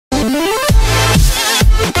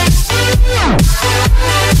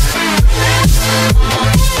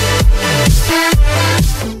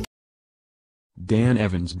Dan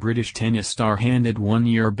Evans, British tennis star, handed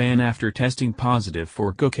one-year ban after testing positive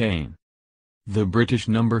for cocaine. The British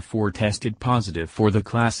number 4 tested positive for the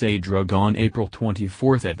Class A drug on April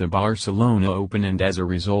 24 at the Barcelona Open, and as a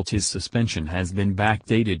result his suspension has been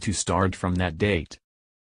backdated to start from that date.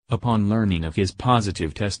 Upon learning of his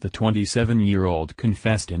positive test, the 27-year-old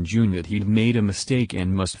confessed in June that he'd made a mistake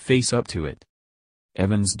and must face up to it.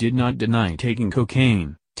 Evans did not deny taking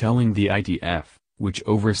cocaine, telling the ITF, which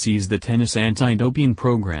oversees the tennis anti-doping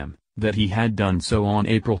program, that he had done so on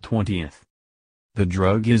April 20. The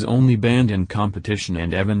drug is only banned in competition,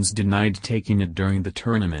 and Evans denied taking it during the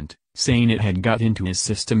tournament, saying it had got into his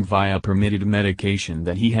system via permitted medication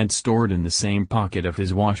that he had stored in the same pocket of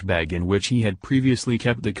his wash bag in which he had previously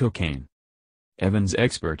kept the cocaine. Evans'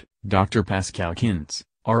 expert, Dr. Pascal Kintz,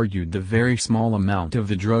 argued the very small amount of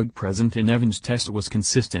the drug present in Evans' test was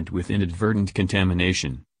consistent with inadvertent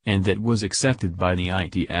contamination, and that was accepted by the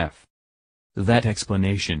ITF. That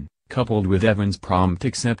explanation, coupled with Evans' prompt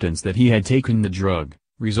acceptance that he had taken the drug,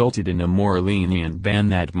 resulted in a more lenient ban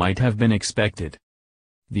that might have been expected.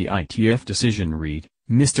 The ITF decision read,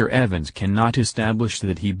 "Mr. Evans cannot establish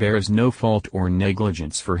that he bears no fault or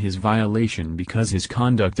negligence for his violation because his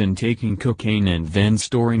conduct in taking cocaine and then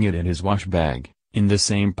storing it in his wash bag, in the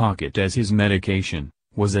same pocket as his medication,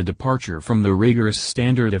 was a departure from the rigorous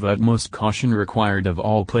standard of utmost caution required of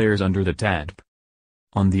all players under the TADP.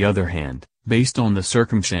 On the other hand, based on the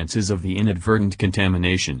circumstances of the inadvertent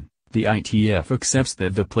contamination, the ITF accepts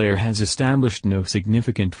that the player has established no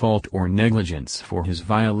significant fault or negligence for his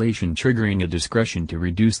violation, triggering a discretion to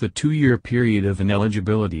reduce the 2-year period of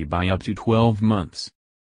ineligibility by up to 12 months.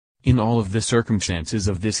 In all of the circumstances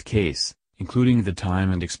of this case, including the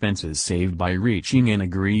time and expenses saved by reaching an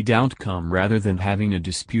agreed outcome rather than having a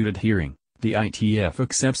disputed hearing, the ITF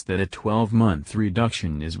accepts that a 12-month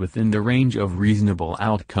reduction is within the range of reasonable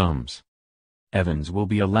outcomes. Evans will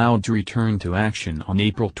be allowed to return to action on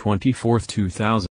April 24, 2000.